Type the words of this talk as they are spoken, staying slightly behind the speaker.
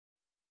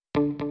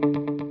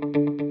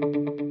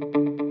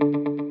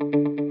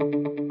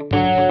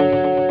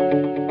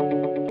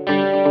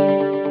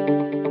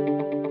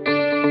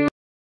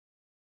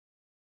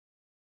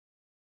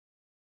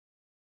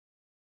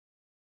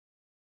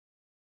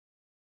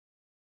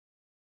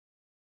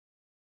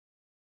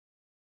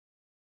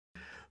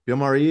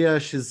Pia-Maria,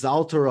 she's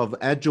author of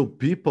Agile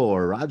People,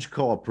 a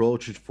radical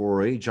approach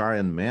for HR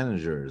and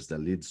managers that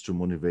leads to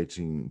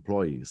motivating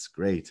employees.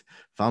 Great.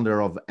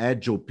 Founder of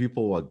Agile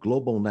People, a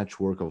global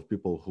network of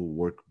people who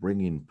work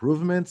bringing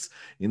improvements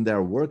in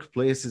their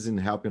workplaces and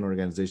helping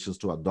organizations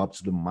to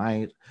adopt the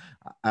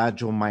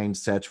agile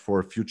mindset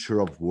for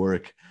future of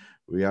work.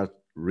 We are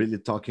really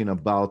talking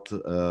about,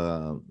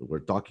 we're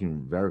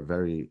talking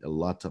very a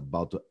lot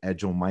about the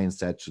agile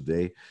mindset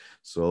today.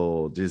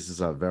 So this is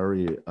a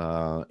very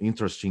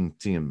interesting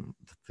theme,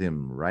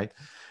 right?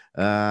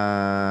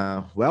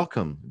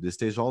 Welcome. The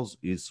stage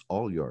is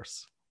all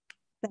yours.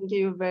 Thank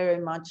you very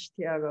much,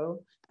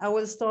 Tiago. I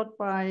will start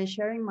by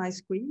sharing my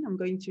screen. I'm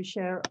going to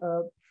share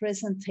a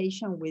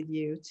presentation with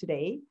you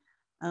today.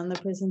 And the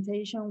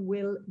presentation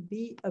will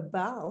be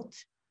about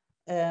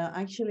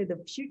actually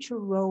the future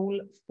role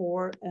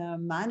for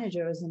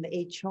managers and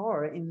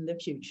HR in the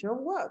future of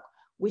work,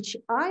 which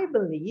I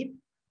believe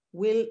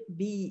will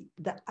be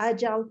the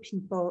Agile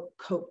People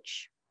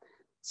coach.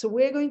 So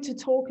we're going to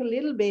talk a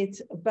little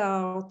bit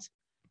about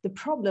the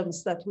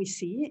problems that we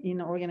see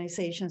in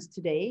organizations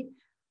today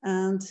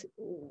and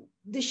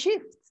the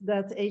shift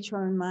that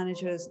HR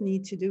managers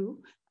need to do.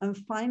 And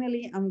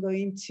finally, I'm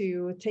going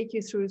to take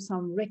you through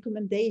some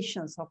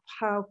recommendations of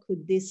how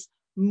could this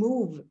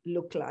move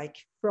look like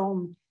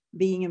from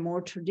being a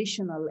more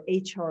traditional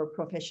HR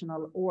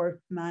professional or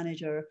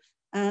manager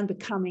and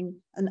becoming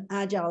an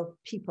Agile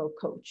People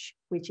coach,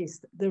 which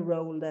is the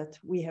role that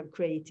we have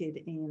created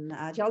in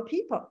Agile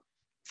People.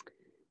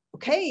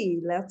 Okay,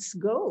 let's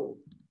go.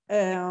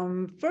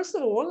 First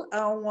of all,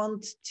 I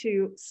want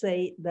to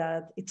say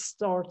that it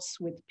starts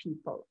with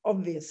people,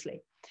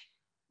 obviously.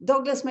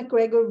 Douglas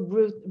MacGregor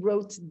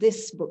wrote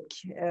this book,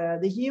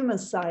 The Human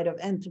Side of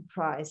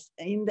Enterprise,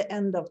 in the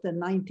end of the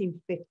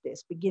 1950s,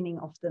 beginning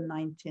of the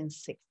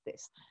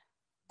 1960s.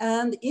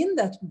 And in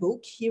that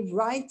book, he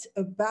writes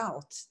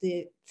about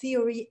the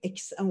theory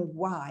X and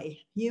Y,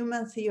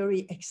 human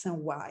theory X and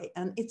Y,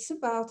 and it's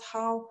about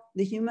how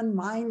the human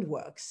mind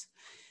works.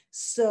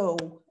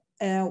 So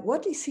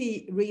what is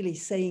he really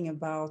saying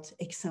about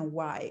X and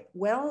Y?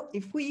 Well,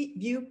 if we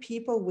view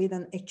people with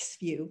an X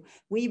view,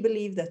 we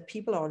believe that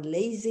people are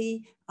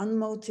lazy,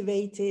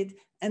 unmotivated,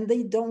 and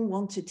they don't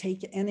want to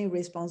take any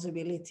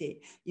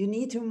responsibility. You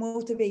need to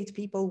motivate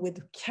people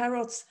with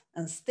carrots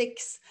and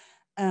sticks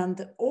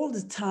and all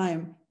the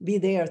time be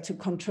there to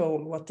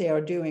control what they are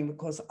doing,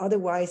 because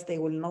otherwise they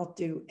will not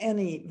do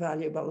any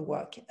valuable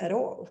work at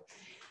all.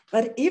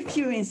 But if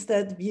you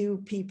instead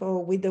view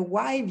people with the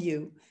Y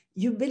view,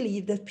 you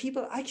believe that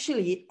people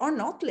actually are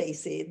not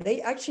lazy.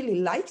 They actually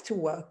like to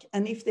work.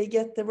 And if they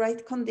get the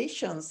right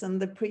conditions and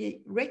the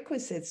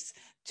prerequisites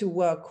to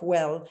work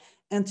well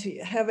and to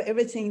have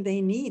everything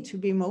they need to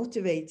be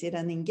motivated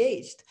and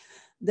engaged,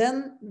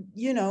 then,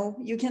 you know,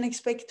 you can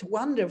expect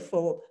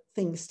wonderful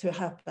things to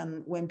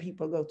happen when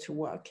people go to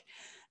work.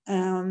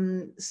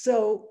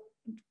 So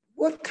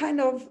what kind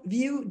of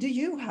view do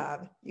you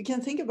have? You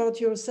can think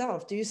about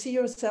yourself. Do you see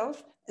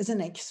yourself as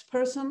an X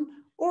person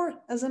or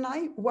as an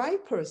Y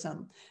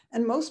person?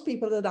 And most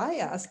people that I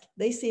ask,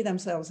 they see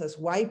themselves as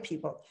Y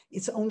people.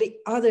 It's only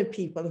other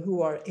people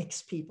who are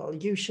X people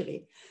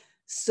usually.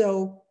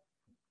 So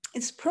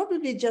it's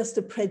probably just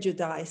a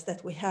prejudice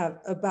that we have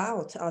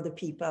about other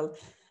people.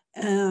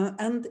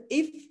 And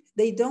if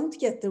they don't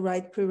get the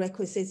right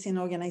prerequisites in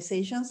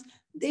organizations,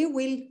 they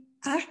will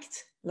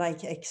act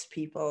like X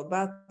people,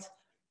 but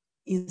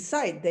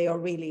inside they are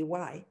really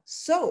Y.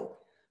 So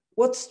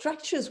what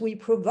structures we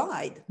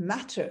provide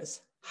matters.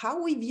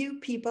 How we view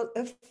people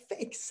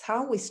affects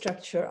how we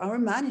structure our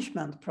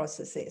management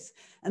processes.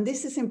 And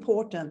this is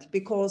important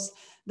because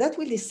that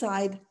will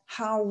decide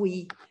how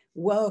we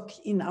work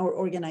in our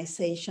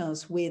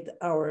organizations with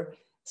our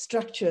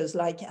structures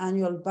like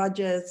annual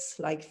budgets,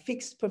 like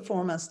fixed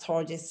performance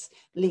targets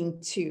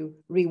linked to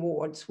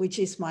rewards, which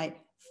is my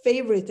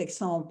favorite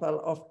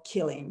example of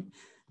killing,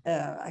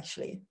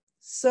 actually.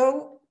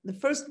 So the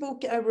first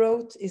book I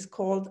wrote is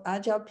called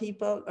Agile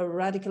People, a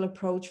radical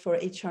approach for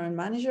HR and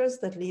managers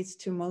that leads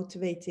to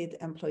motivated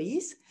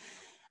employees.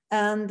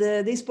 And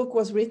this book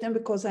was written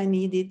because I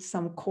needed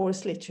some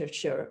course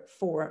literature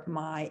for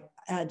my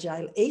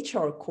Agile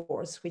HR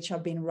course, which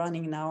I've been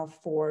running now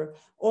for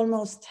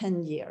almost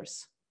 10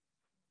 years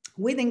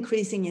with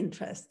increasing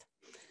interest.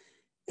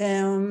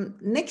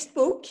 Next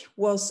book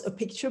was a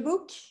picture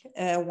book.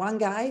 One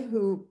guy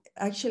who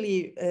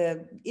actually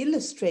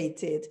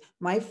illustrated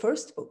my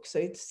first book. So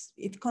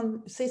it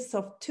consists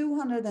of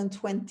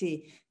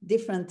 220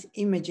 different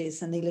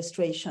images and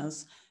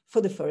illustrations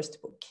for the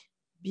first book.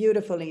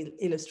 Beautiful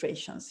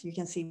illustrations. You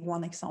can see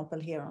one example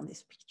here on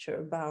this picture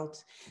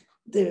about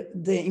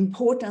the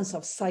importance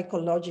of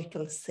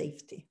psychological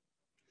safety.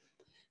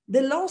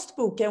 The last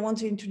book I want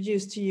to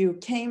introduce to you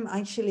came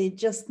actually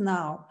just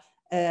now,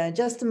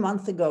 just a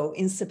month ago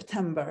in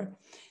September.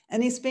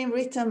 And it's been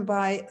written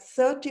by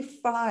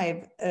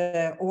 35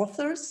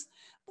 authors,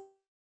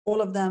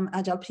 all of them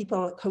Agile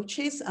people,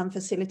 coaches and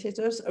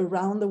facilitators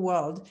around the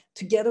world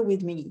together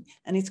with me.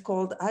 And it's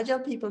called Agile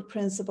People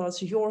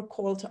Principles, Your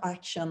Call to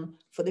Action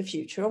for the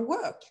Future of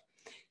Work.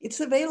 It's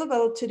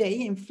available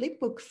today in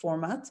flipbook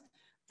format,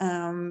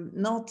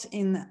 not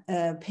in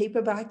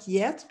paperback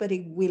yet, but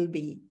it will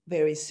be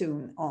very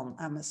soon on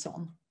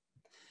Amazon.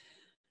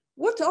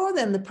 What are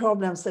then the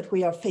problems that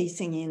we are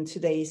facing in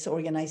today's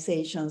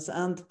organizations,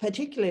 and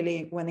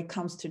particularly when it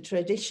comes to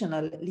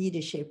traditional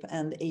leadership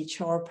and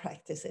HR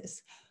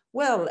practices?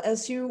 Well,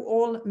 as you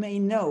all may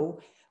know,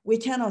 we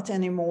cannot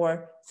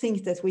anymore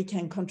think that we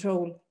can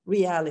control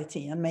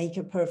reality and make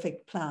a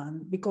perfect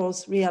plan,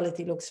 because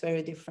reality looks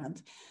very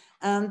different.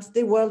 And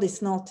the world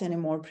is not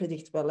anymore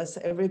predictable, as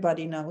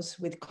everybody knows,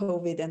 with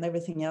COVID and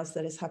everything else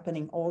that is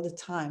happening all the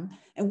time.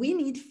 And we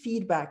need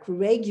feedback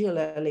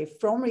regularly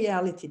from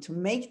reality to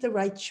make the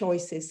right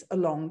choices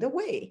along the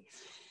way.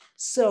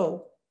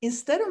 So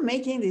instead of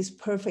making this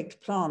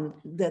perfect plan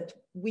that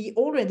we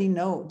already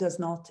know does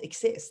not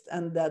exist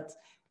and that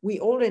we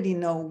already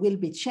know will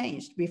be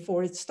changed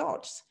before it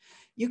starts,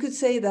 you could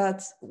say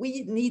that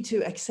we need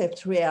to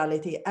accept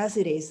reality as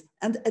it is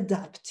and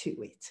adapt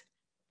to it.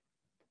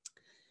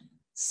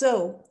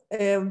 So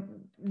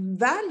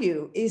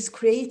value is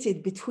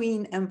created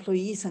between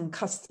employees and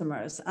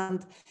customers.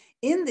 And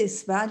in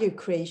this value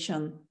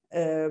creation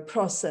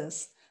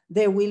process,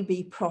 there will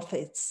be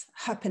profits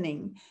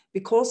happening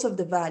because of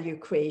the value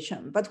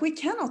creation. But we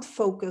cannot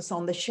focus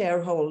on the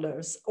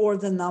shareholders or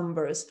the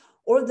numbers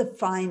or the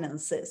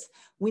finances.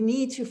 We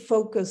need to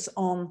focus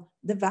on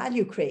the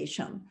value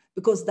creation,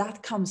 because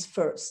that comes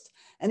first.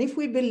 And if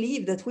we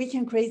believe that we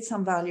can create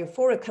some value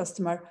for a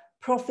customer,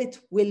 profit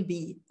will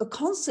be a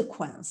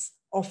consequence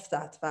of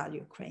that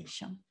value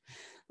creation.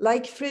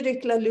 Like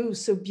Frederick Laloux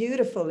so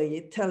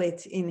beautifully tells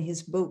it in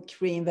his book,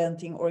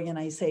 Reinventing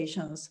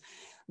Organizations,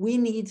 we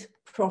need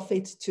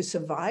profit to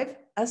survive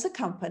as a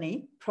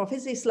company.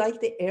 Profit is like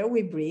the air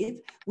we breathe.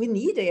 We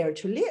need air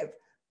to live,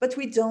 but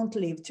we don't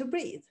live to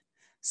breathe.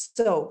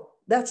 So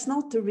that's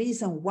not the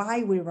reason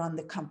why we run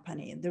the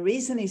company. The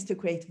reason is to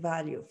create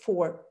value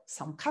for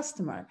some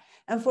customer.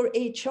 And for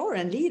HR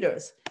and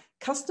leaders,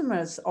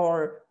 customers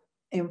are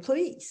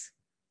employees.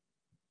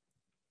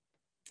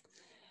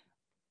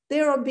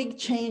 There are big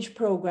change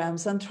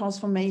programs and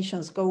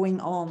transformations going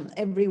on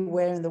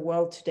everywhere in the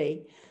world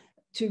today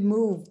to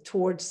move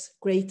towards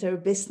greater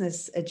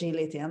business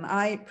agility. And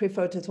I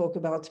prefer to talk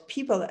about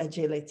people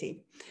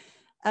agility.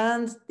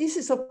 And this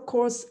is, of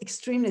course,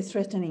 extremely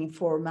threatening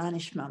for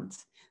management.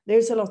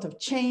 There's a lot of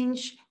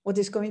change. What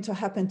is going to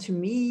happen to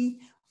me?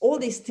 All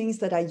these things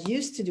that I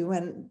used to do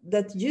and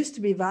that used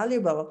to be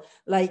valuable,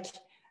 like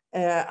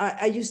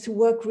I used to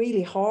work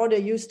really hard. I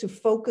used to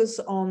focus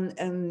on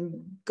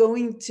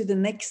going to the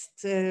next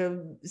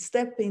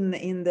step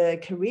in the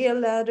career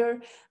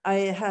ladder. I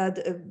had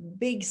a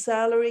big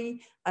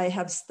salary. I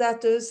have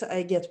status.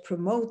 I get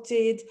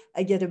promoted.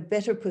 I get a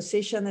better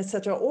position,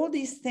 etc. All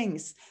these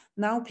things.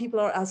 Now people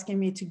are asking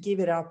me to give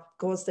it up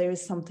because there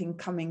is something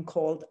coming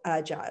called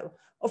Agile.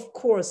 Of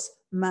course,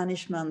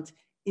 management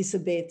is a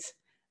bit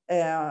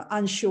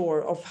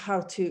unsure of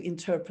how to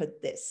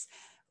interpret this.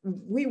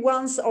 We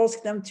once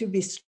asked them to be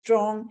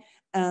strong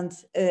and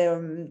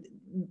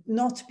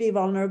not be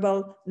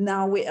vulnerable.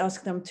 Now we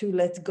ask them to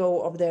let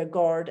go of their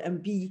guard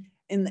and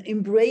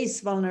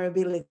embrace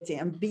vulnerability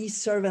and be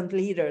servant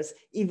leaders,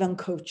 even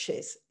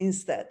coaches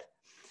instead.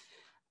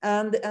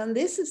 And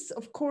this is,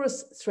 of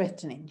course,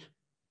 threatening.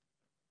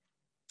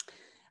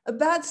 A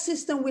bad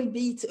system will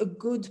beat a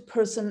good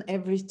person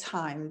every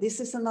time. This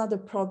is another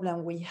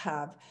problem we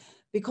have,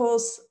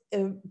 because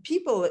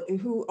people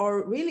who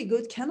are really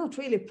good cannot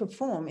really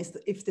perform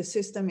if the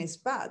system is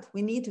bad.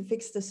 We need to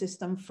fix the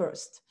system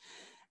first.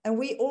 And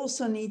we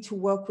also need to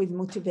work with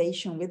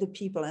motivation with the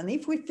people. And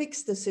if we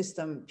fix the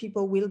system,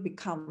 people will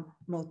become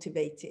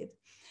motivated.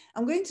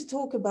 I'm going to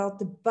talk about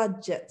the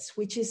budgets,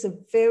 which is a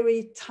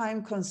very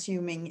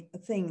time-consuming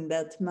thing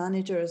that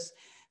managers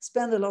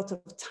spend a lot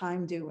of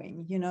time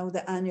doing, you know,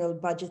 the annual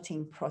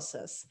budgeting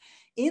process.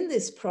 In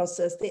this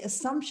process, the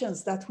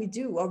assumptions that we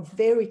do are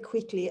very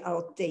quickly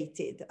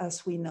outdated,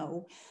 as we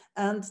know.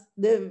 And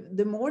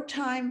the more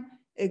time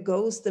it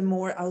goes, the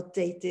more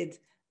outdated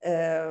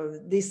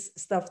this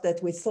stuff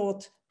that we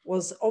thought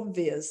was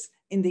obvious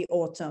in the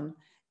autumn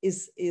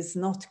is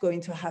not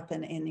going to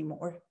happen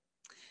anymore.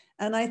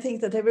 And I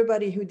think that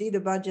everybody who did a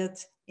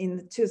budget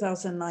in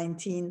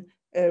 2019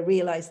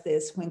 realized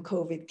this when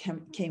COVID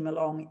came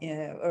along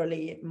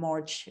early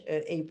March,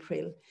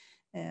 April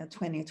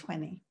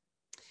 2020.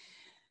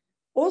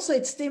 Also,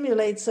 it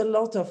stimulates a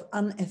lot of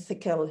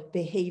unethical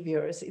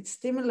behaviors. It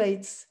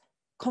stimulates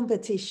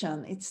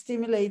competition. It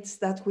stimulates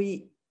that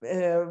we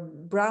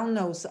brown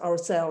nose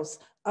ourselves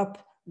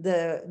up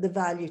the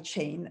value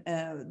chain,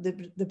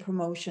 the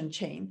promotion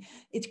chain.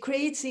 It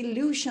creates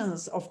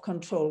illusions of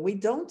control. We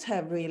don't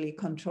have really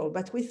control,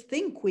 but we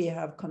think we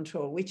have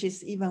control, which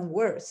is even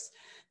worse.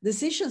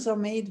 Decisions are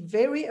made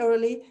very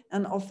early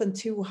and often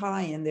too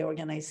high in the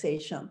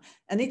organization.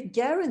 And it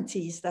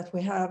guarantees that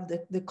we have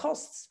the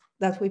costs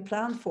that we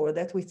planned for,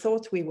 that we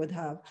thought we would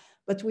have,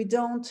 but we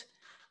don't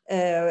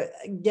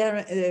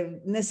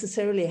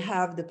necessarily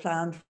have the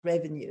planned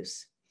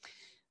revenues.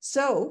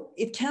 So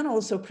it can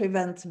also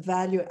prevent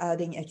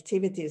value-adding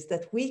activities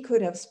that we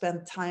could have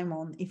spent time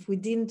on if we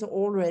didn't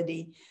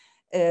already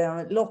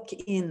lock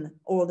in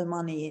all the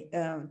money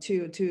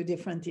to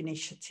different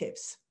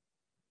initiatives.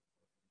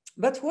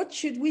 But what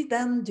should we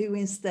then do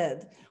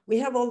instead? We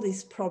have all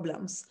these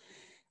problems.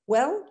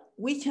 Well,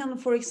 we can,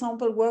 for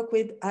example, work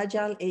with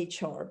Agile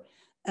HR.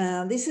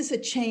 This is a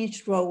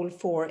changed role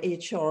for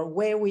HR,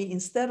 where we,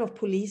 instead of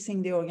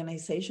policing the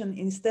organization,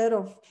 instead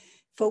of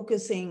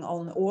focusing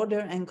on order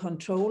and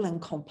control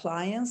and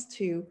compliance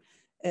to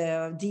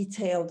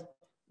detailed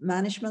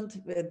management,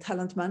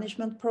 talent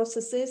management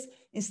processes,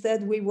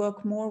 instead we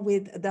work more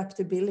with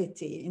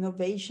adaptability,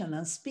 innovation,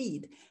 and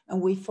speed.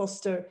 And we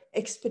foster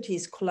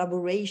expertise,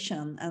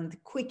 collaboration, and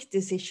quick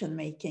decision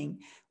making,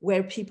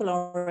 where people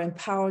are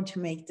empowered to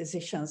make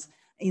decisions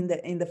in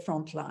the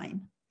front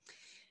line.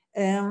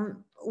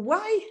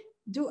 Why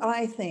do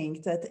I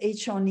think that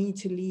HR need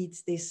to lead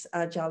this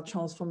agile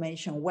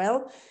transformation?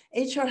 Well,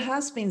 HR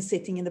has been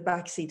sitting in the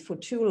backseat for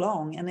too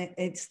long, and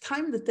it's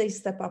time that they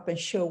step up and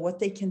show what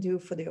they can do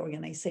for the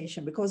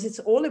organization, because it's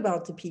all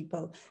about the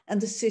people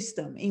and the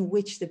system in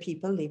which the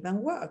people live and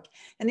work.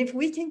 And if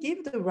we can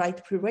give the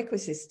right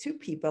prerequisites to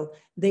people,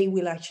 they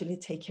will actually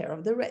take care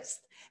of the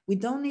rest. We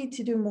don't need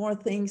to do more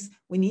things.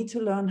 We need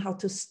to learn how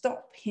to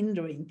stop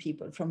hindering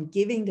people from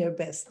giving their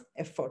best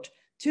effort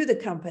to the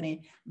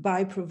company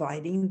by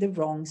providing the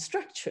wrong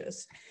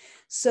structures.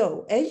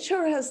 So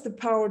HR has the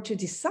power to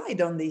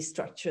decide on these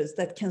structures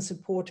that can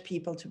support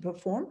people to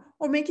perform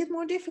or make it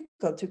more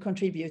difficult to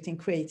contribute in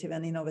creative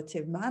and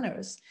innovative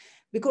manners.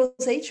 Because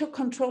HR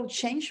controls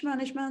change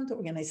management,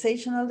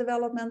 organizational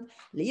development,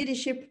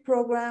 leadership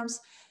programs,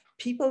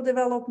 people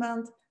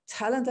development,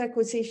 talent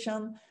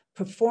acquisition,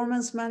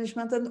 performance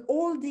management, and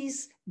all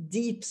these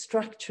deep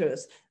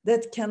structures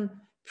that can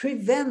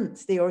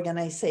prevent the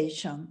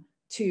organization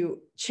to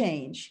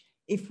change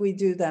if we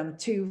do them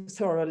too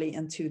thoroughly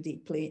and too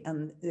deeply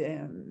and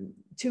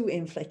too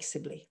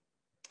inflexibly.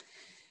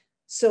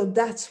 So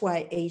that's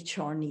why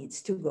HR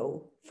needs to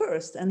go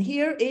first. And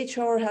here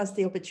HR has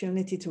the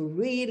opportunity to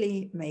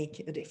really make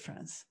a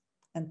difference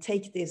and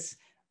take this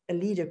a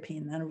leader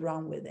pin and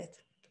run with it.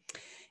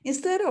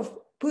 Instead of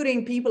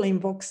putting people in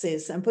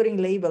boxes and putting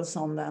labels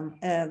on them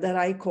that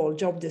I call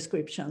job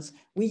descriptions,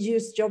 we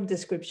use job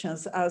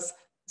descriptions as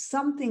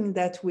something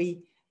that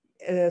we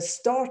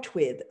start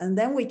with, and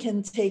then we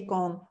can take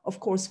on, of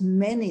course,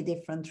 many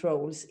different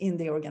roles in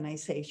the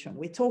organization.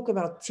 We talk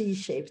about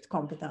T-shaped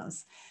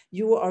competence.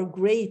 You are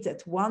great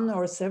at one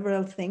or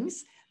several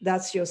things.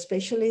 That's your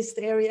specialist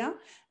area.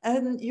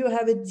 And you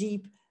have a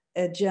deep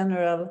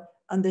general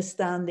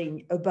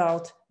understanding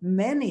about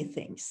many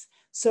things.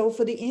 So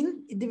for the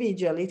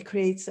individual, it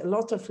creates a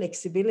lot of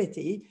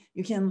flexibility.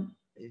 You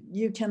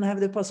can have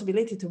the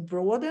possibility to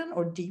broaden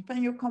or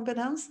deepen your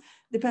competence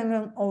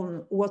depending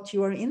on what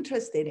you are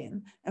interested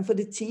in. And for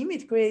the team,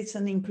 it creates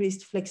an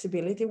increased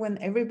flexibility when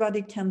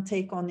everybody can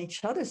take on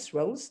each other's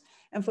roles.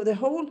 And for the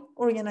whole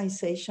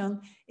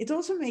organization, it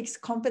also makes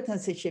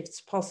competency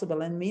shifts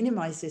possible and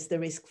minimizes the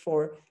risk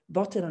for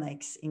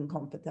bottlenecks in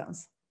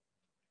competence.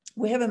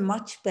 We have a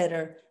much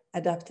better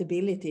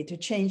adaptability to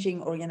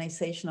changing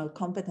organizational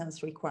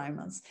competence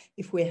requirements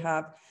if we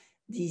have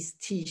these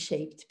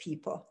T-shaped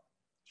people.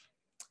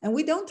 And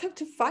we don't have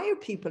to fire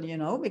people, you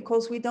know,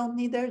 because we don't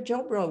need their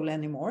job role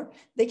anymore.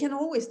 They can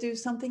always do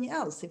something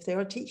else if they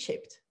are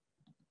T-shaped.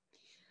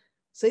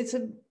 So it's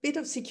a bit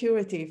of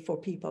security for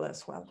people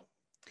as well.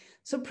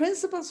 So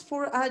principles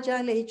for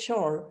Agile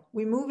HR,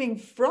 we're moving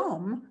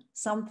from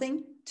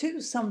something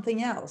to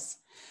something else.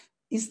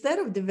 Instead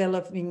of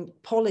developing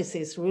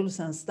policies, rules,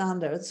 and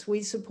standards,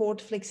 we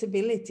support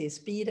flexibility,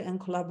 speed, and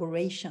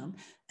collaboration.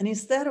 And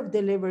instead of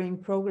delivering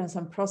programs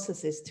and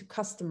processes to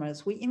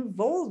customers, we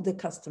involve the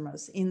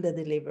customers in the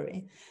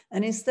delivery.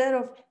 And instead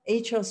of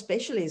HR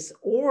specialists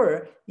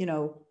or, you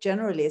know,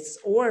 generalists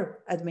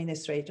or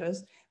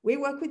administrators, we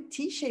work with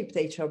T-shaped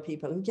HR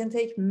people who can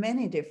take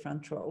many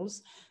different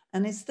roles.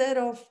 And instead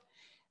of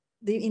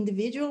the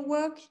individual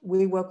work,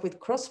 we work with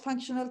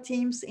cross-functional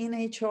teams in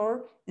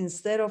HR.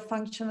 Instead of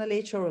functional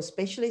HR or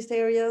specialist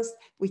areas,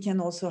 we can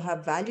also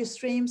have value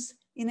streams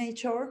in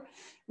HR.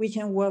 We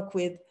can work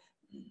with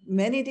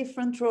many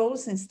different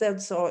roles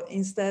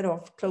instead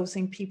of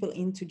closing people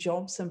into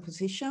jobs and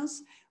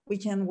positions. We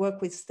can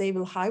work with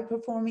stable,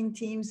 high-performing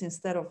teams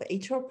instead of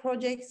HR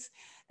projects.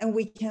 And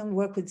we can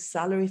work with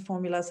salary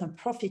formulas and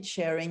profit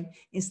sharing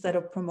instead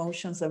of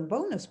promotions and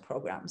bonus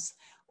programs.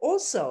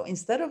 Also,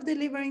 instead of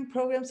delivering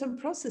programs and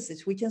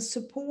processes, we can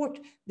support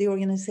the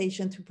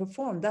organization to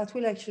perform. That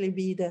will actually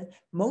be the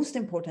most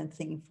important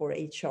thing for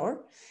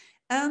HR.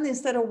 And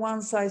instead of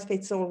one size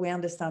fits all, we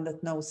understand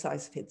that no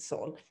size fits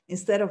all.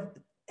 Instead of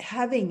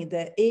having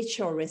the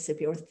HR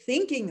recipe or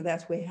thinking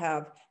that we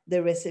have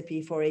the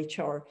recipe for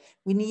HR,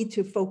 we need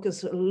to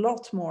focus a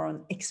lot more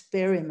on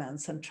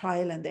experiments and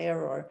trial and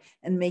error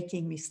and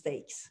making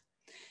mistakes.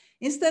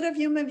 Instead of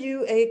human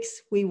view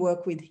X, we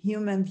work with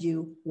human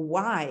view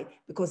Y,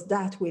 because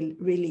that will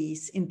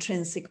release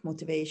intrinsic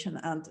motivation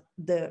and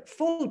the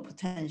full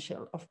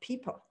potential of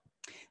people.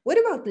 What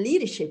about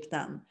leadership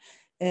then?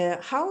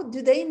 How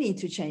do they need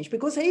to change?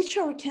 Because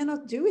HR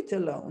cannot do it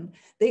alone.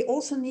 They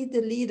also need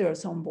the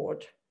leaders on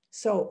board.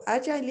 So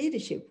agile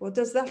leadership, what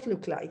does that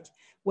look like?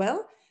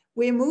 Well,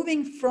 we're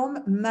moving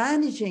from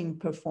managing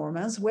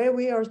performance, where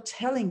we are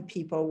telling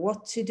people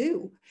what to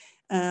do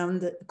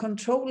and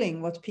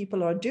controlling what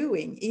people are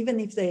doing, even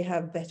if they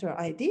have better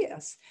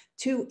ideas,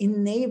 to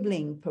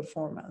enabling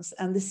performance.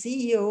 And the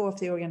CEO of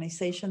the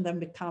organization then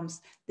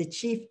becomes the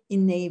chief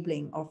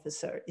enabling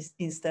officer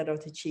instead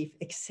of the chief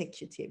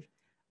executive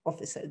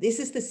officer. This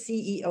is the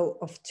CEO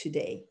of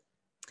today.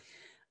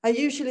 I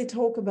usually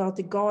talk about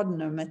the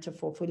gardener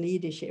metaphor for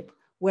leadership,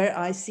 where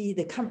I see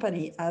the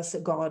company as a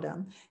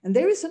garden. And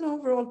there is an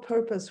overall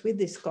purpose with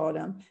this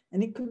garden.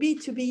 And it could be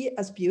to be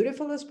as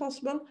beautiful as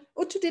possible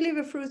or to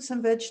deliver fruits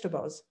and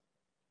vegetables.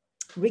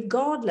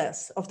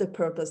 Regardless of the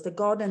purpose, the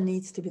garden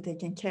needs to be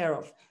taken care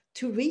of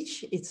to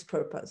reach its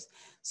purpose.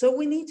 So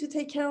we need to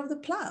take care of the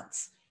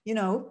plants. You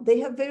know, they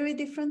have very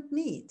different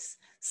needs.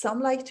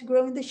 Some like to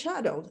grow in the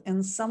shadow,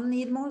 and some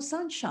need more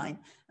sunshine,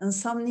 and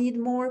some need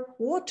more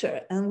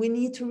water. And we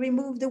need to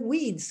remove the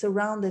weeds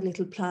around the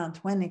little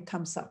plant when it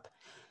comes up.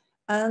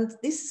 And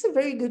this is a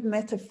very good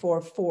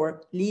metaphor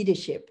for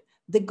leadership.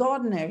 The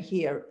gardener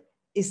here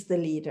is the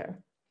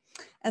leader.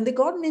 And the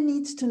gardener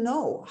needs to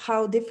know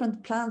how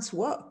different plants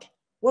work.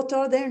 What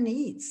are their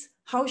needs?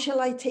 How shall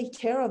I take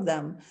care of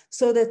them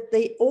so that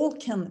they all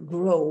can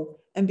grow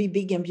and be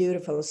big and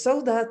beautiful,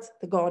 so that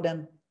the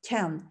garden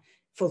can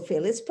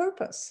fulfill its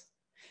purpose?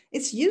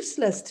 It's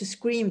useless to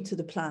scream to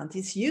the plant.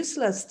 It's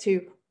useless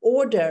to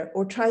order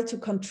or try to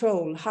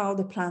control how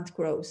the plant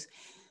grows.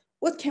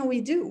 What can we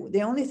do?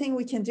 The only thing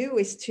we can do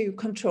is to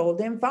control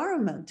the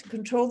environment, to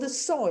control the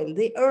soil,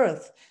 the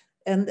earth,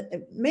 and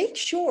make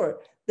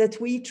sure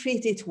that we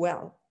treat it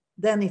well.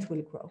 Then it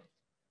will grow.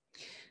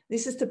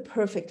 This is the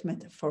perfect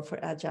metaphor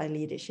for agile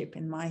leadership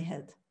in my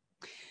head.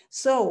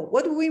 So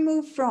what do we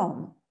move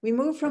from? We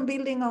move from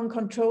building on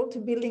control to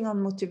building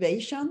on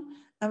motivation,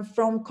 and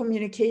from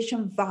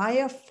communication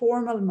via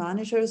formal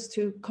managers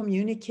to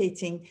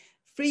communicating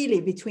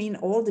freely between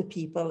all the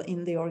people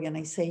in the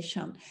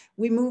organization.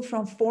 We move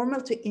from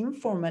formal to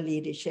informal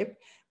leadership.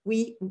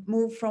 We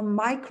move from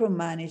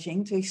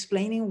micromanaging to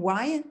explaining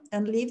why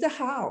and leave the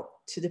how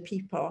to the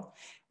people.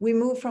 We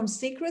move from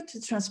secret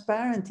to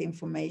transparent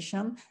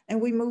information,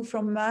 and we move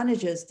from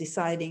managers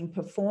deciding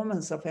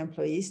performance of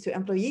employees to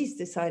employees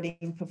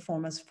deciding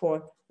performance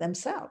for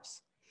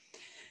themselves.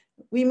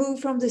 We move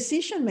from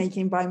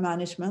decision-making by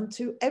management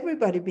to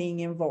everybody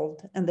being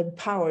involved and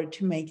empowered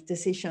to make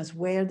decisions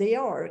where they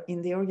are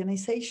in the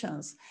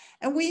organizations.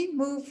 And we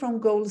move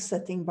from goal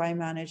setting by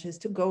managers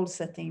to goal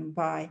setting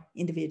by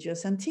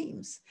individuals and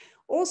teams.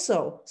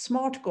 Also,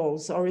 SMART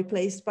goals are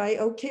replaced by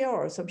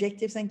OKRs,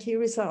 objectives and key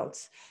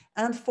results,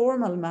 and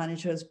formal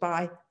managers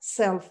by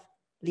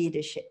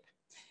self-leadership.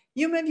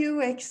 Human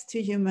view X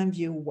to human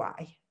view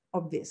Y,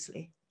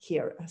 obviously,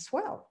 here as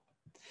well.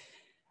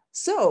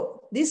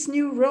 So this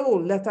new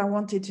role that I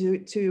wanted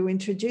to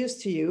introduce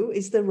to you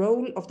is the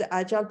role of the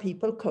Agile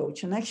People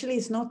Coach. And actually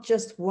it's not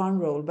just one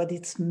role, but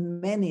it's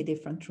many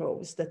different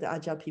roles that the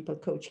Agile People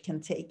Coach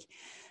can take.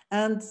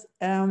 And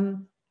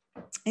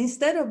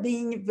instead of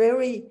being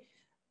very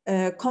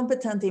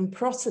competent in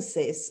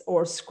processes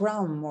or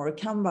Scrum or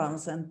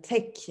Kanbans and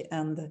tech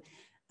and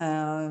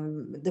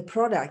the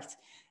product,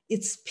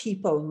 it's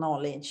people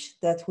knowledge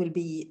that will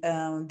be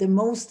the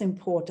most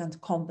important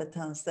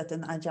competence that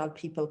an Agile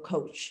People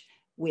Coach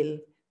will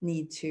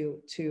need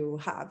to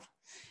have.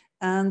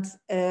 And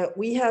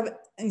we have,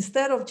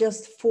 instead of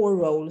just 4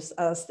 roles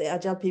as the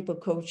Agile People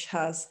Coach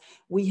has,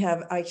 we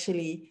have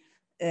actually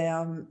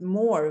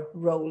more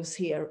roles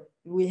here.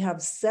 We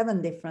have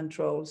 7 different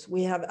roles.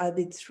 We have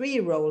added 3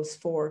 roles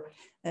for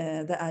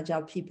the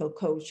Agile People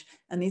Coach.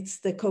 And it's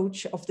the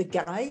coach of the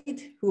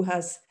guide who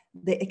has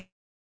the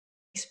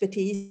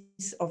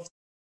expertise of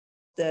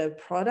the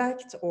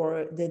product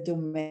or the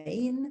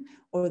domain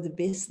or the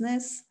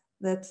business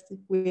that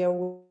we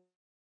are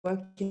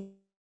working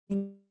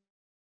in.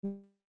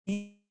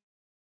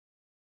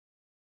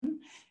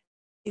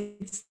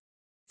 It's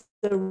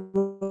the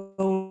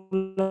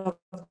role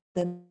of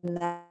the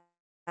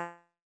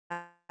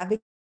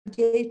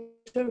navigator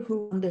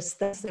who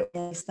understands the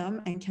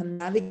system and can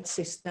navigate the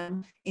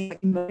system in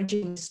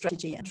emerging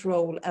strategy and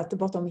role at the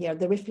bottom here,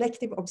 the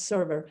reflective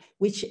observer,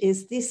 which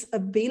is this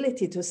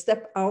ability to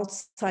step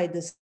outside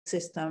the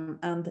system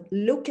and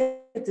look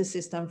at the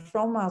system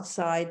from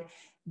outside,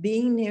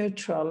 being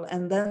neutral,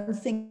 and then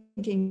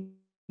thinking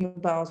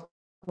about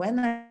when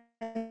I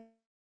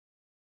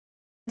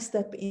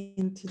step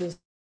into the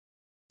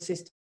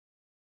system,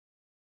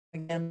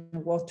 again,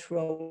 what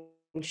role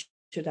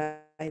should I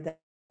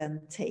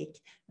then take,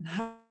 and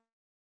how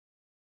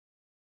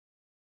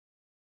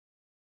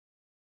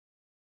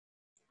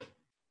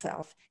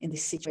in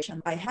this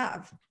situation I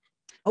have.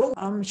 Oh,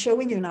 I'm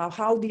showing you now,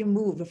 how do you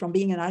move from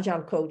being an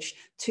Agile coach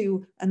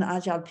to an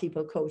Agile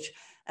people coach?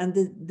 And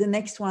the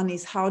next one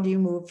is, how do you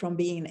move from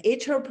being an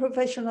HR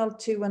professional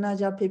to an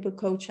Agile people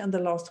coach? And the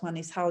last one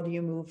is, how do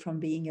you move from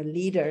being a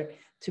leader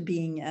to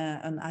being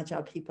an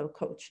Agile people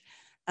coach?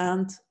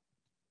 And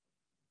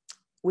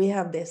we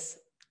have this.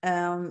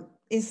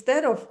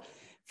 Instead of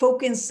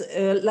focus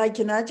like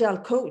an Agile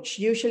coach,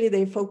 usually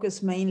they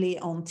focus mainly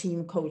on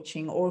team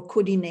coaching or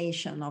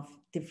coordination of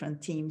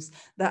different teams.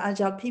 The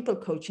Agile people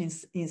coaching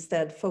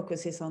instead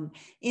focuses on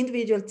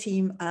individual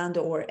team and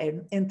or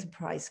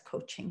enterprise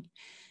coaching.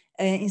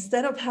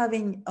 Instead of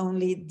having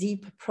only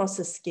deep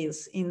process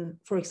skills in,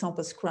 for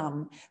example,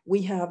 Scrum,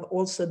 we have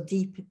also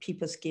deep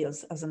people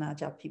skills as an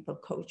Agile people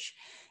coach.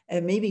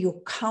 Maybe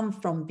you come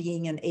from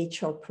being an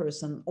HR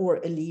person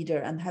or a leader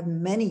and have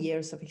many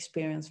years of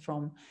experience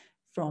from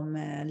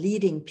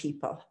leading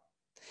people.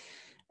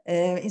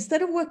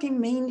 Instead of working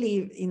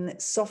mainly in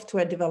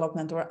software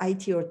development or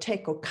IT or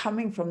tech, or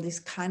coming from this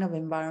kind of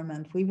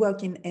environment, we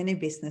work in any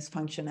business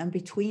function and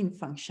between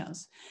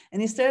functions.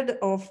 And instead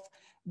of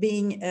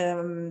being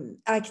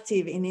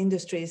active in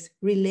industries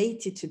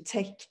related to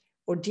tech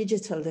or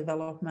digital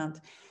development,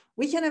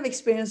 we can have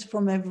experience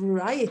from a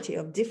variety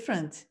of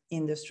different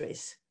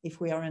industries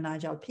if we are an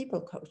Agile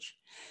people coach.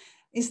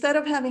 Instead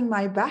of having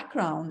my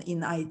background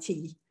in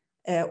IT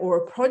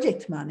or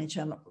project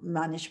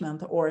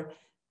management or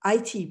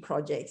IT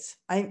projects,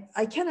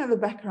 I can have a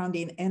background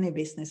in any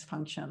business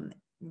function,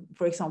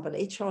 for example,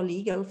 HR,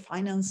 legal,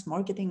 finance,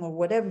 marketing, or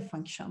whatever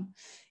function.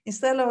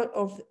 Instead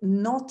of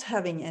not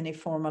having any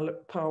formal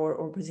power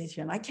or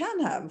position, I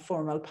can have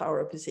formal power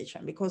or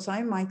position, because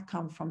I might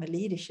come from a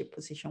leadership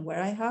position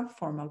where I have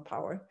formal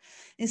power.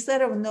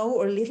 Instead of no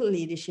or little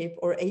leadership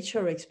or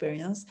HR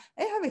experience,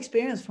 I have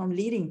experience from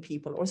leading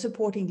people or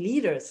supporting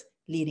leaders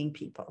leading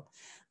people.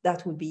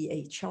 That would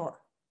be HR.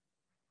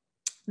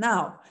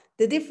 Now,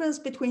 the difference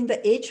between the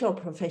HR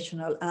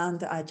professional and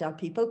the Agile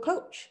people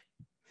coach.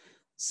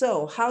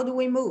 So how do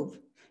we move?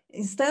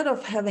 Instead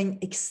of having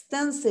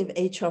extensive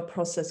HR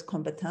process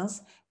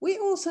competence, we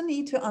also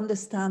need to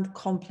understand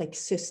complex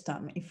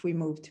system if we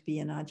move to be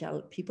an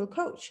Agile people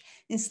coach.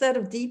 Instead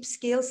of deep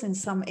skills in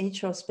some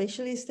HR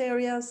specialist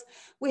areas,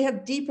 we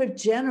have deeper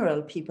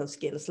general people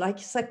skills like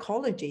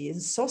psychology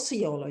and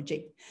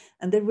sociology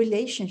and the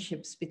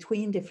relationships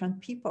between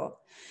different people.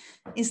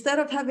 Instead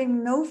of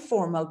having no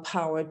formal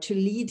power to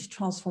lead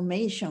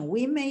transformation,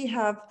 we may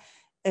have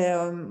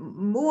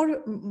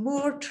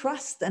more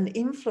trust and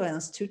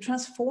influence to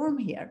transform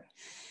here.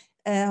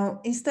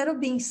 Instead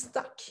of being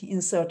stuck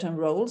in certain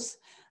roles,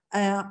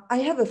 I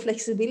have a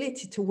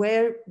flexibility to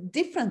wear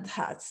different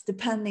hats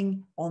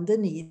depending on the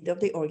need of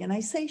the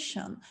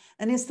organization.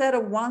 And instead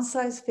of one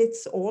size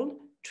fits all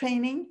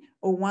training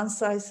or one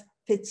size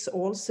fits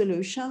all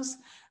solutions,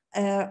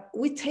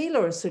 we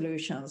tailor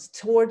solutions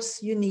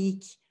towards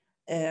unique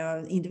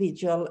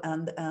individual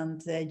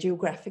and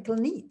geographical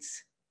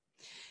needs.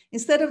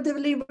 Instead of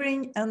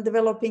delivering and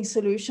developing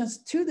solutions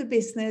to the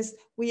business,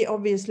 we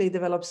obviously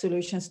develop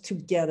solutions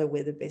together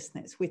with the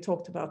business. We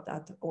talked about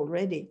that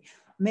already.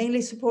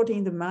 Mainly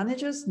supporting the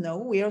managers? No,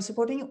 we are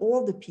supporting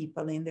all the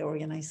people in the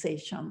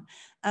organization.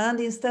 And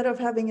instead of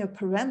having a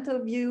parental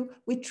view,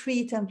 we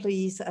treat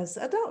employees as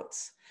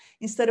adults.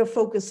 Instead of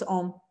focus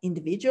on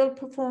individual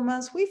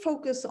performance, we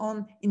focus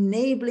on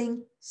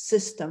enabling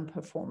system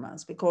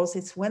performance, because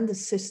it's when the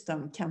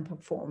system can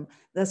perform,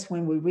 that's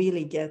when we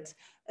really get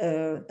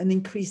an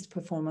increased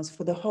performance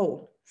for the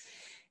whole.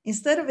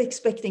 Instead of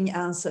expecting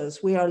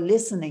answers, we are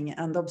listening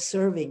and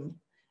observing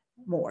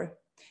more.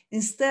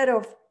 Instead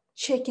of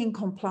checking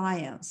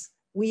compliance,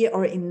 we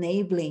are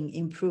enabling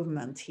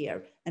improvement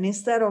here. And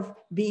instead of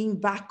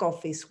being back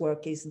office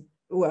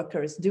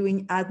workers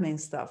doing admin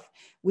stuff,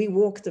 we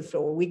walk the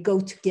floor, we go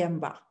to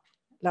Gemba,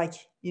 like,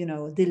 you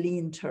know, the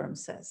lean term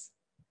says.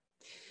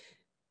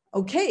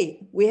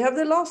 Okay, we have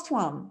the last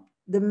one,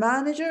 the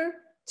manager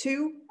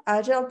to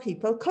Agile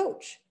people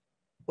coach.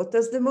 What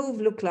does the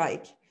move look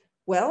like?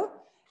 Well,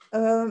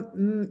 a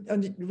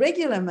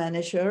regular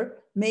manager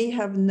may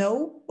have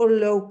no or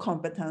low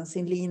competence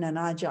in lean and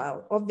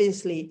agile.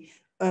 Obviously,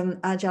 an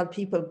Agile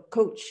people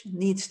coach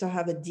needs to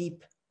have a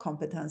deep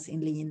competence in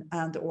lean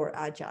and or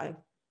agile.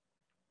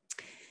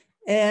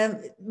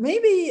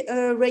 Maybe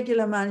a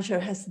regular manager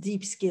has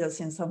deep skills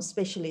in some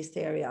specialist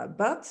area,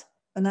 but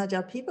an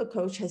Agile people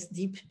coach has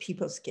deep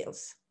people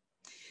skills.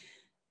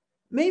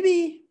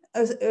 Maybe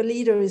a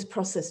leader is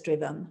process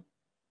driven.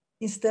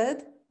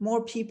 Instead,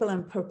 more people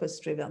and purpose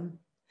driven.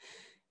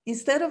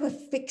 Instead of a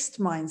fixed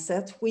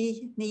mindset,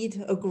 we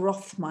need a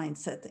growth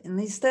mindset. And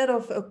instead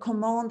of a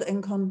command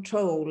and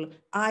control,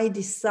 I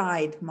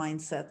decide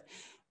mindset,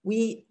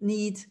 we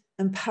need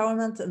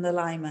empowerment and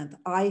alignment.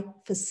 I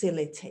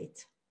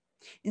facilitate.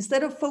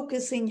 Instead of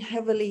focusing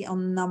heavily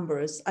on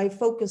numbers, I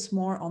focus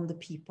more on the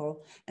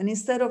people. And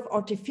instead of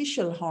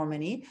artificial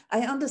harmony,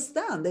 I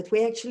understand that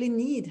we actually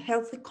need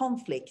healthy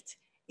conflict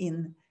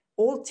in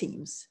all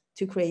teams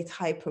to create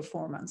high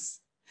performance.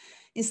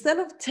 Instead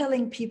of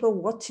telling people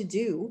what to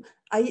do,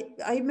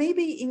 I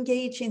maybe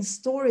engage in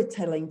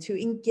storytelling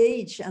to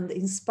engage and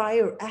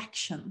inspire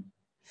action.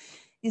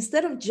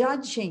 Instead of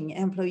judging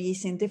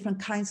employees in different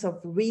kinds of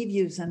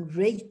reviews and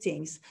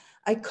ratings,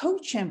 I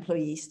coach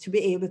employees to be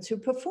able to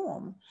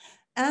perform.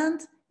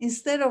 And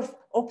instead of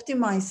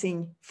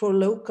optimizing for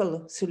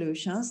local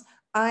solutions,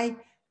 I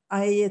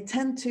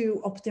tend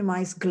to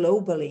optimize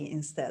globally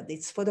instead.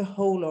 It's for the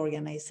whole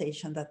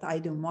organization that I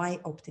do my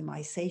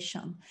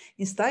optimization.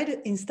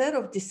 Instead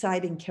of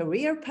deciding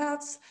career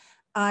paths,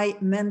 I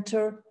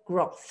mentor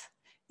growth.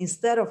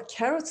 Instead of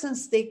carrots and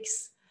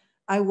sticks,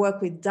 I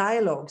work with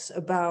dialogues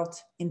about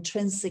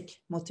intrinsic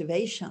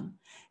motivation.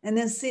 And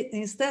then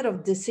instead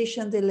of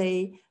decision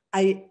delay,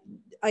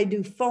 I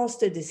do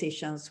faster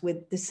decisions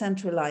with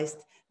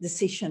decentralized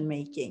decision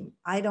making.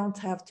 I don't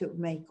have to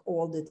make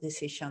all the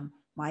decision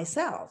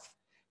myself.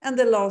 And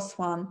the last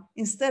one,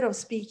 instead of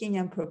speaking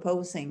and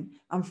proposing,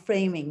 I'm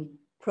framing,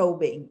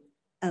 probing,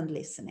 and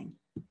listening.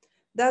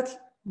 That,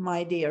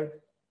 my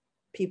dear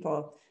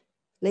people,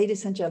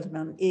 ladies and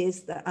gentlemen,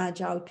 is the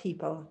Agile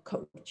People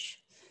Coach.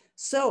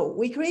 So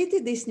we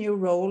created this new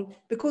role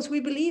because we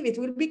believe it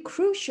will be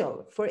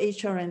crucial for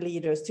HR and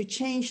leaders to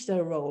change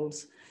their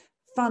roles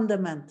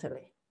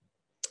fundamentally.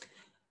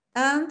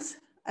 And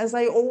as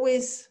I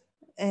always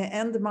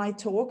end my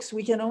talks,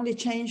 we can only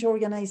change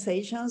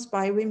organizations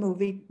by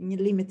removing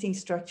limiting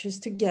structures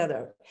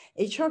together.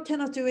 HR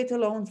cannot do it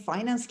alone,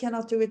 finance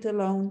cannot do it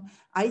alone,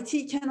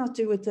 IT cannot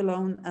do it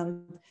alone,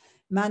 and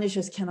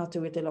managers cannot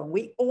do it alone.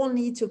 We all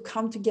need to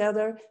come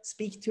together,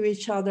 speak to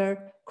each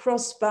other,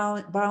 cross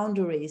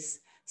boundaries,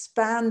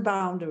 span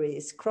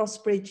boundaries, cross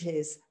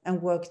bridges,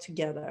 and work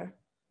together.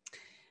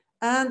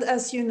 And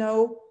as you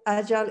know,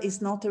 Agile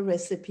is not a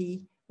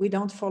recipe. We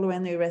don't follow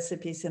any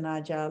recipes in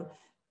Agile.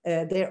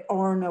 There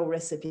are no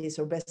recipes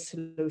or best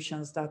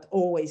solutions that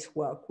always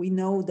work. We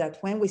know that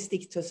when we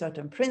stick to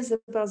certain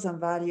principles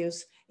and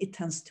values, it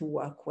tends to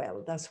work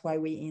well. That's why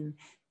we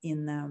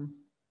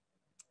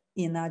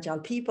in Agile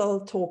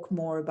People talk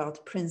more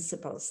about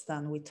principles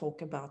than we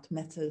talk about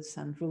methods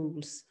and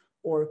rules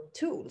or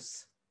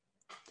tools.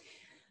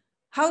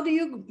 How do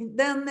you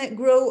then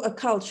grow a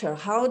culture?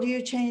 How do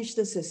you change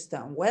the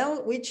system?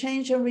 Well, we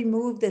change and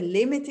remove the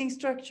limiting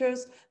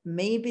structures,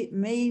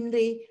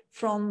 mainly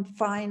from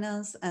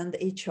finance and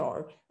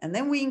HR. And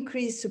then we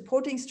increase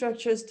supporting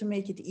structures to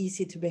make it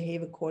easy to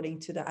behave according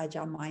to the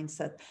Agile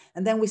mindset.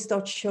 And then we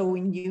start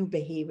showing new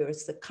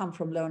behaviors that come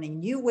from learning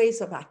new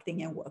ways of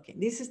acting and working.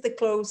 This is the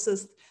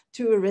closest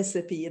to a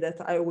recipe that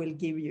I will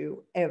give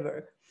you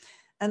ever.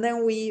 And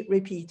then we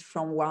repeat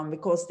from one,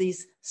 because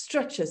these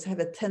structures have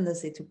a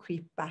tendency to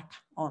creep back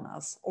on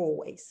us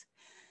always.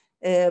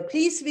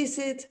 Please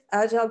visit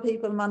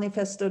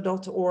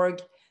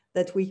agilepeoplemanifesto.org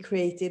that we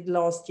created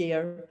last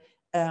year.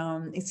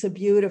 It's a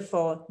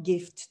beautiful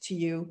gift to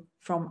you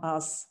from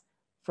us,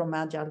 from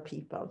Agile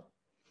People.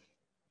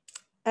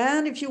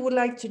 And if you would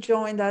like to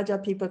join the Agile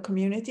People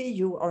community,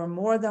 you are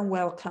more than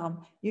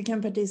welcome. You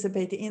can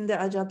participate in the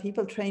Agile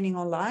People training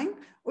online,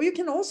 or you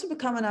can also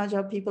become an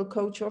Agile People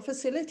coach or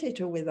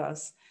facilitator with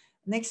us.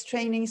 Next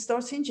training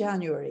starts in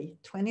January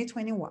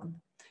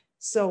 2021.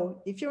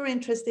 So if you're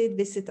interested,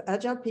 visit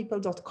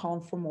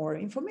agilepeople.com for more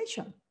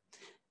information.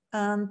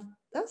 And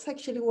that's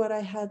actually what I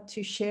had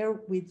to share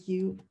with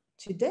you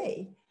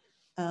today.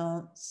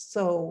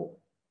 So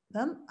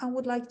then I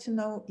would like to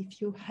know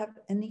if you have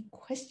any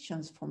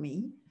questions for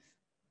me.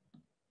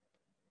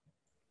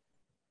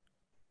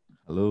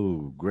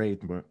 Hello,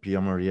 great,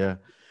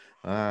 Pia-Maria.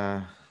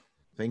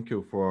 Thank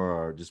you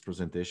for this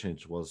presentation.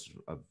 It was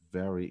a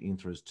very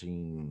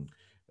interesting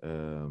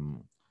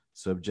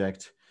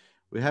subject.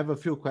 We have a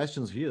few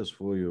questions here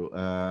for you.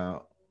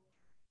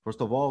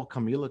 First of all,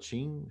 Camila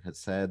Chin had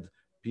said,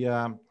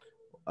 Pia,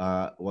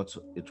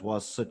 it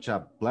was such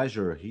a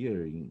pleasure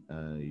hearing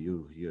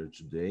you here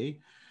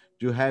today.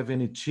 Do you have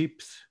any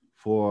tips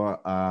for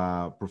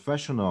a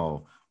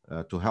professional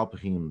to help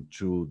him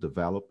to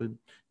develop it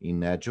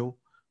in Agile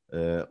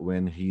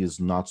when he is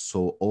not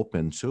so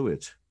open to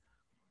it?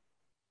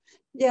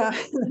 Yeah,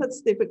 that's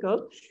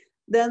difficult.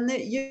 Then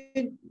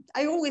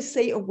I always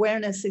say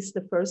awareness is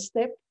the first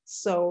step.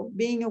 So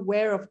being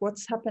aware of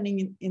what's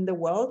happening in the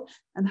world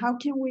and how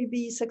can we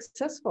be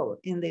successful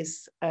in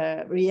this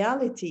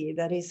reality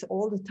that is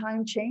all the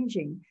time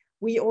changing.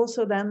 We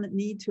also then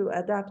need to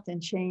adapt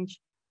and change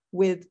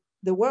with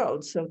the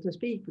world, so to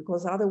speak,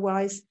 because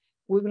otherwise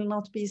we will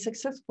not be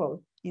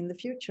successful in the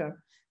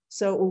future.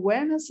 So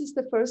awareness is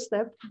the first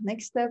step.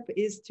 Next step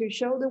is to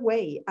show the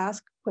way,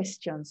 ask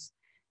questions.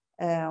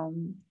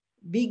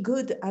 Be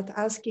good at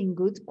asking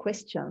good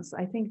questions.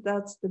 I think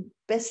that's the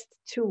best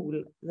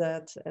tool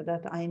that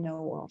I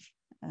know of.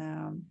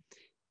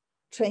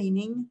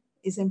 Training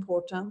is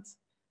important.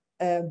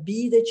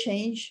 Be the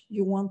change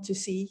you want to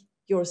see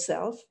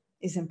yourself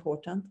is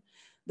important.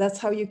 That's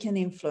how you can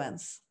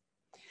influence.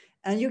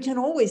 And you can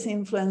always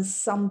influence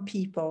some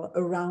people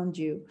around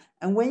you.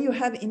 And when you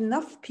have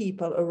enough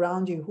people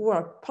around you who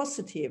are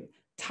positive,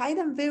 tie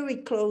them very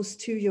close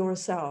to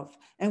yourself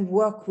and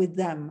work with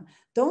them.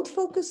 Don't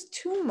focus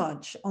too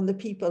much on the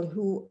people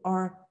who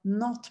are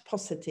not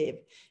positive,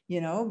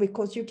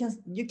 because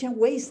you can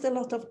waste a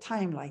lot of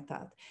time like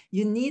that.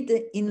 You need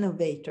the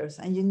innovators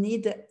and you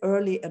need the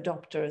early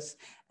adopters,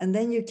 and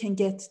then you can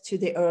get to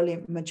the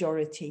early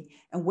majority.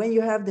 And when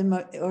you have the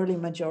early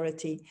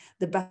majority,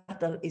 the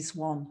battle is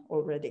won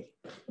already.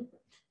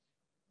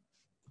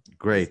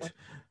 Great,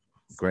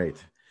 great.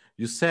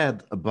 You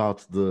said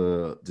about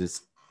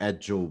this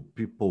agile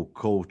people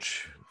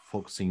coach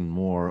focusing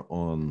more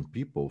on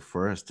people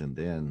first and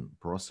then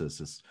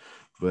processes,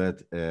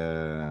 but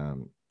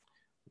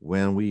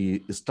when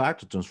we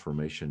start a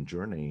transformation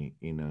journey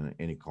in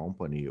any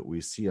company, we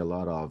see a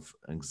lot of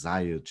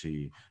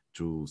anxiety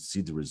to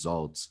see the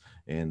results,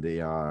 and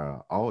they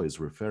are always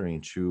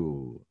referring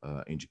to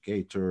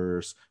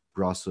indicators,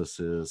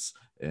 processes,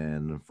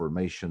 and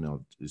formation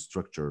of the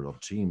structure of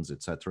teams,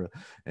 etc.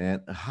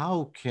 And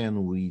how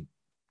can we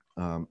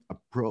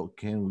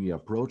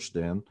approach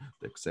them,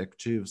 the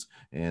executives,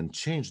 and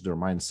change their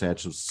mindset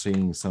to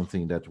saying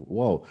something that,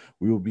 whoa,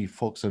 we will be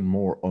focusing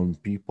more on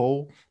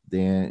people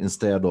than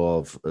instead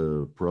of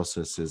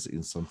processes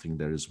in something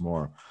that is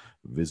more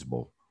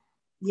visible?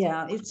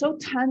 Yeah, it's so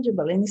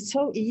tangible and it's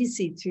so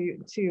easy to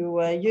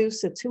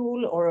use a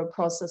tool or a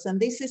process. And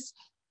this is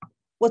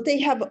what they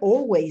have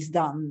always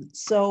done.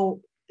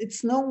 So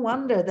it's no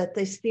wonder that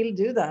they still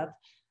do that.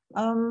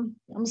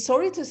 I'm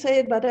sorry to say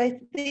it, but I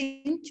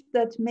think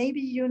that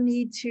maybe you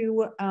need to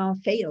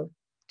fail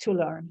to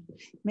learn.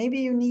 Maybe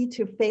you need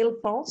to fail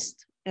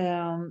fast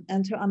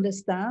and to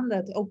understand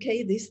that,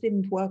 okay, this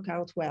didn't work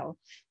out well.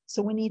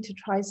 So we need to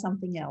try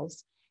something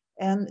else.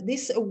 And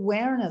this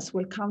awareness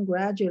will come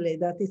gradually,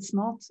 that it's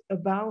not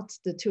about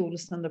the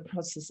tools and the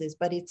processes,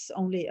 but it's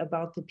only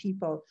about the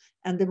people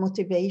and the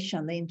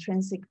motivation, the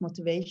intrinsic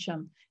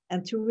motivation,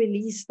 and to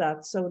release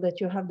that so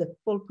that you have the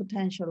full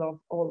potential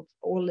of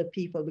all the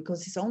people,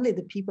 because it's only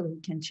the people who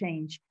can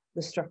change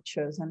the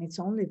structures, and it's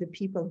only the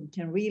people who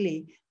can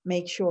really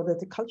make sure that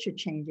the culture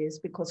changes,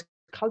 because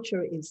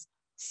culture is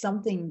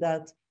something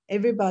that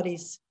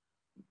everybody's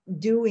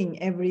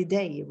doing every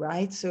day,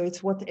 right? So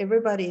it's what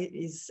everybody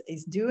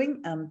is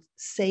doing and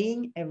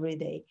saying every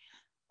day.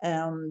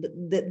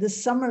 The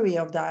summary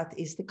of that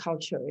is the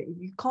culture.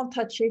 You can't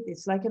touch it.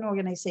 It's like an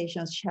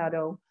organization's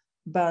shadow,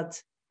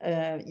 but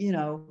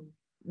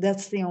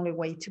that's the only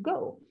way to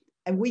go.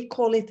 And we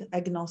call it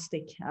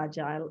agnostic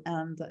agile.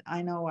 And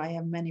I know I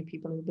have many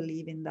people who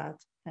believe in that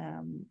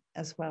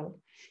as well.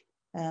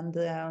 And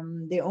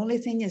the only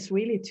thing is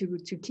really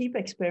to keep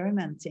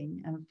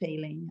experimenting and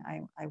failing,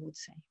 I would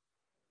say.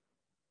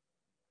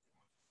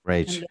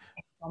 Great. And learn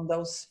from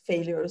those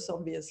failures,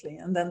 obviously,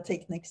 and then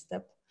take next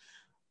step.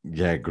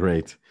 Yeah,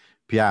 great.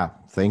 Pia,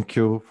 thank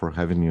you for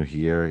having you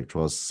here. It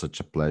was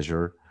such a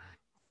pleasure.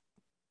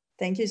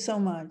 Thank you so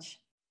much.